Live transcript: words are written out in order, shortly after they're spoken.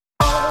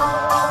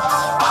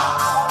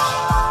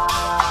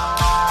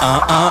Tell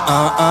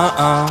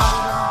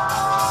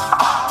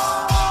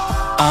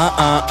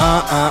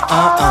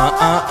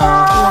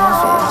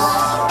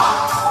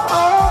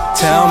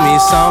me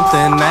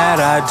something that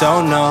I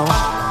don't know.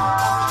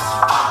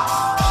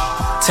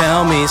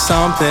 Tell me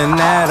something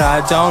that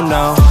I don't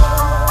know.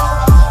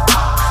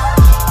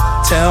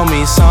 Tell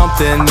me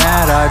something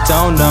that I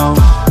don't know.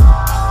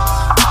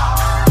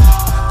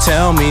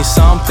 Tell me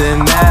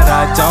something that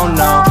I don't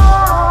know.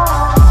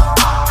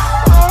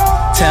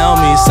 Tell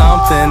me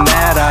something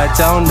that I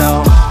don't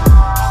know.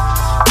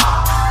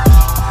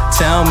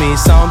 Tell me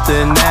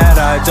something that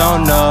I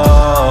don't know.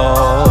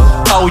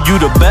 Oh,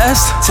 you the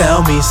best?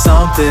 Tell me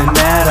something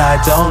that I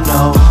don't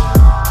know.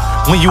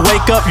 When you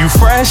wake up, you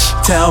fresh?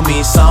 Tell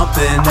me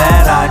something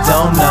that I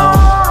don't know.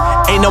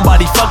 Ain't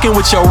nobody fucking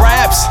with your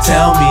raps?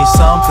 Tell me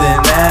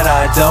something that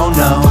I don't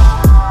know.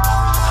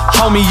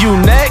 Homie, you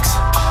next?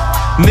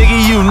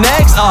 Nigga, you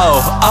next?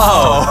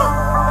 Oh,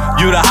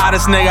 you the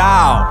hottest nigga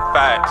out.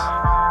 Facts.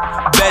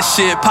 Best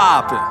shit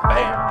poppin'.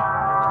 Bam.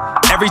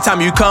 Every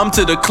time you come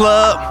to the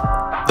club,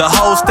 the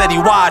whole steady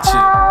watching.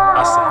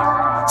 I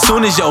see.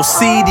 Soon as your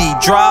CD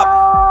drop,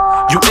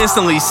 you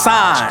instantly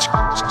sign.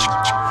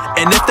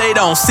 And if they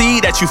don't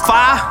see that you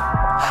fire,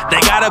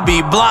 they gotta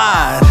be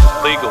blind.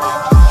 Legally.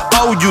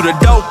 Oh, you the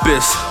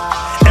dopest.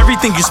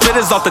 Everything you spit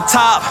is off the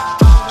top.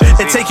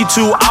 It take you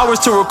 2 hours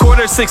to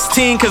record at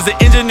 16, cause the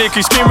engineer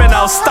keeps screaming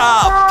out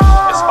stop.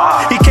 It's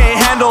fire. He can't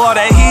handle all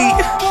that heat.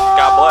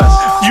 God bless.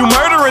 You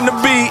murdering the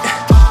beat.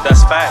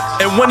 That's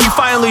facts. And when you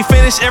finally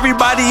finish,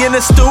 everybody in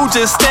the stew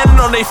just standing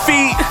on their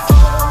feet.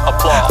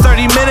 Applause.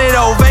 30-minute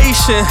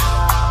ovation.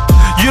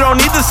 You don't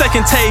need the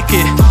second take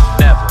it.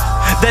 Never.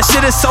 That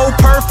shit is so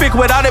perfect,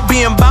 without it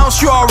being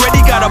bounced, you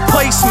already got a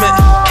placement.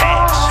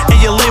 Cash.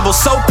 And your label's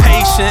so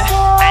patient.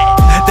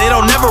 They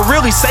don't never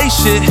really say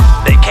shit.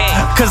 They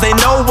can't. Cause they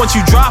know once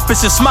you drop,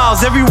 it's just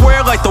smiles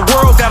everywhere like the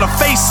world got a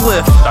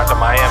facelift. Dr.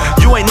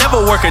 Miami. You ain't never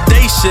work a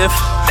day shift.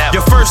 Never.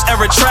 Your first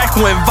ever track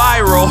went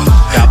viral.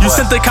 God You bless.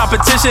 sent the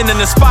competition in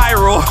a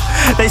spiral.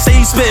 They say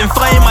you spitting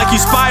flame like you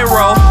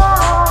spiral.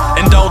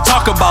 And don't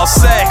talk about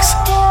sex,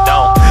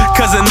 Don't.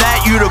 cause in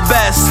that you the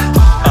best.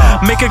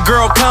 Make a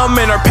girl come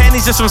in her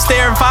panties just from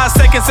staring 5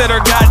 seconds at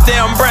her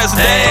goddamn breast.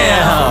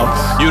 Damn,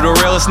 you the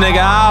realest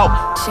nigga out.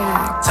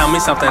 Tell me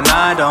something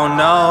I don't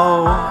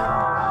know.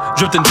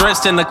 Dripped and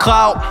drenched in the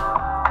clout.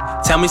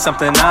 Tell me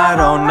something I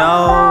don't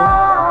know.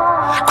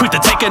 Quick to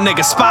take a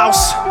nigga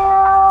spouse.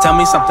 Tell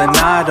me something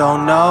I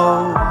don't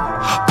know.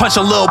 Punch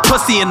a little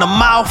pussy in the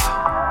mouth.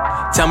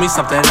 Tell me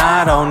something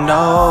I don't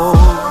know.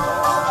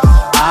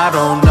 I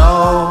don't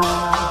know.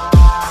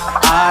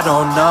 I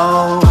don't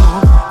know.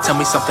 Tell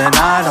me something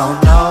I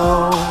don't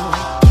know.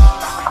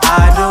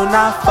 I do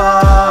not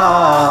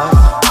fuck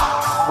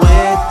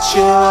with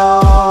you.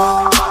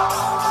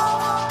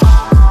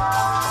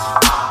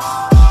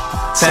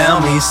 Tell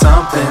me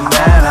something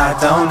that I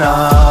don't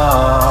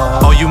know.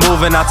 Oh, you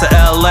moving out to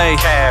LA?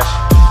 Cash.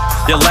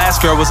 Your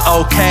last girl was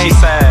okay. She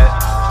sad.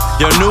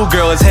 Your new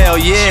girl is hell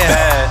yeah.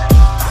 Bad.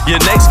 Your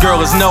next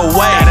girl is no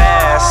way.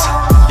 That ass.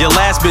 Your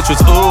last bitch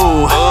was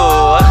ooh.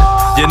 Ooh.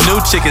 Your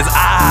new chick is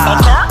ah.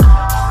 Okay.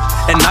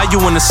 And now you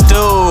in the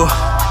stew,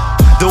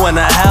 doing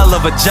a hell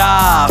of a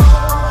job.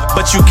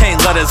 But you can't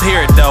let us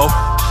hear it though.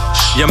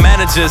 Your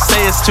manager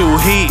say it's too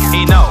heat.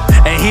 He know.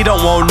 And he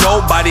don't want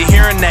nobody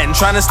hearing that and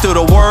trying to steal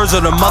the words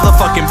of the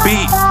motherfucking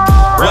beat.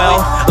 Really?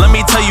 Well, let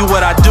me tell you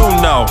what I do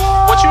know.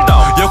 What you know?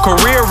 Your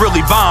career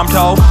really bombed,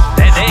 ho.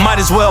 Damn. Might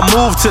as well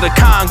move to the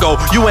Congo.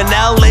 You in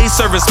LA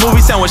service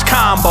movie sandwich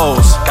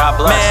combos. God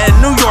bless.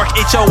 Man, New York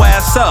ate your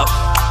ass up.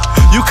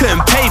 You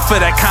couldn't pay for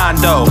that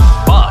condo.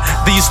 Fuck.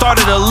 Then you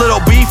started a little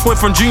beef, went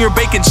from junior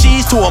bacon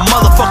cheese to a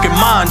motherfucking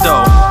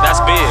mondo. That's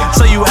big.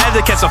 So you had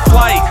to catch a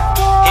flight.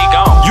 He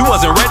gone. You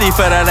wasn't ready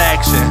for that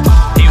action.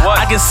 He was.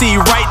 I can see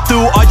right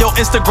through all your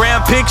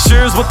Instagram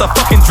pictures with the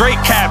fucking Drake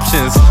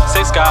captions.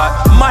 Six God.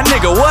 My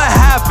nigga, what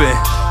happened?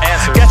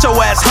 Answer. Got your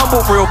ass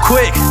humbled real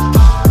quick.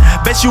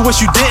 Bet you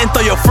wish you didn't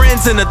throw your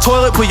friends in the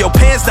toilet, put your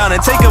pants down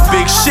and take a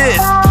big shit.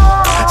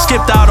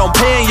 Skipped out on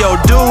paying your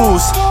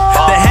dues,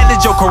 then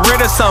handed your career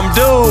to some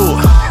dude.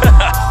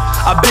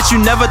 I bet you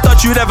never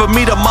thought you'd ever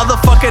meet a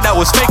motherfucker that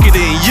was faker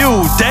than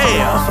you.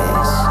 Damn.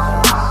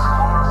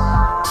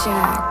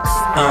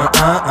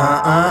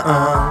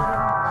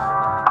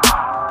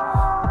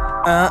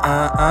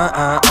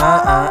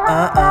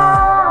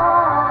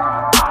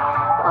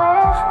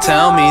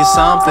 Tell me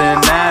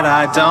something that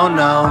I don't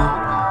know.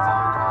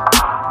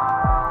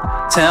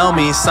 Tell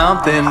me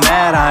something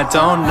that I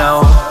don't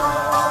know.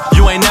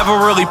 You ain't never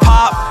really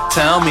pop.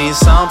 Tell me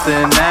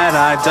something that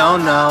I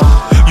don't know.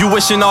 You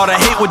wishing all the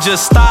hate would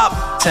just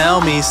stop.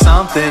 Tell me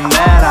something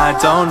that I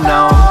don't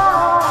know.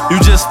 You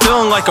just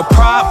feeling like a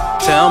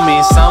prop. Tell me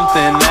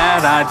something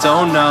that I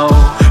don't know.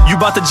 You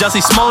bought the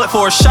Jussie Smollett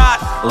for a shot.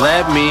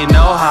 Let me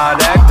know how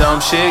that dumb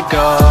shit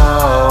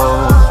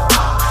goes.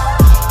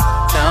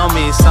 Tell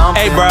me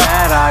something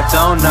that I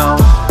don't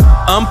know.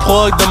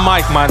 Unplug the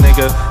mic, my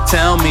nigga.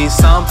 Tell me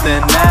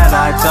something that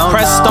I don't know.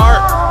 Press start,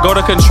 go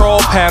to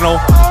control panel.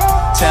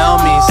 Tell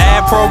me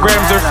add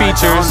programs or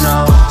features.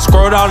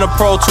 Scroll down to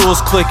Pro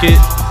Tools, click it.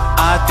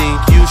 I think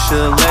you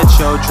should let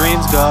your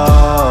dreams go.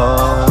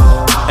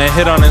 And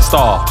hit on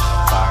install.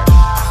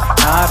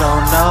 I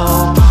don't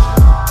know.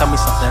 Tell me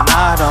something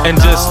I don't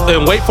know.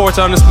 And wait for it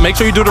to make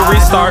sure you do the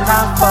restart.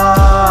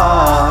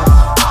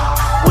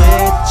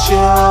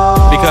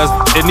 Because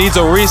it needs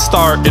a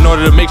restart in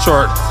order to make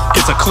sure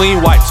it's a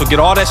clean wipe. So get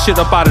all that shit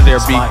up out of there,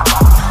 B.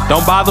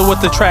 Don't bother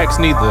with the tracks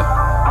neither.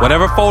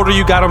 Whatever folder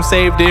you got them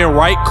saved in,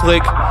 right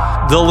click,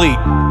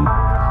 delete.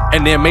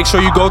 And then make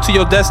sure you go to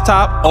your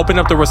desktop, open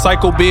up the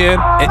recycle bin,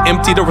 and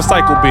empty the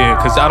recycle bin.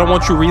 Because I don't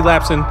want you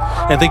relapsing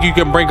and think you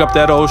can bring up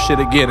that old shit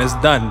again. It's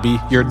done, B.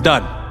 You're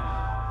done.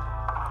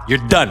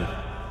 You're done.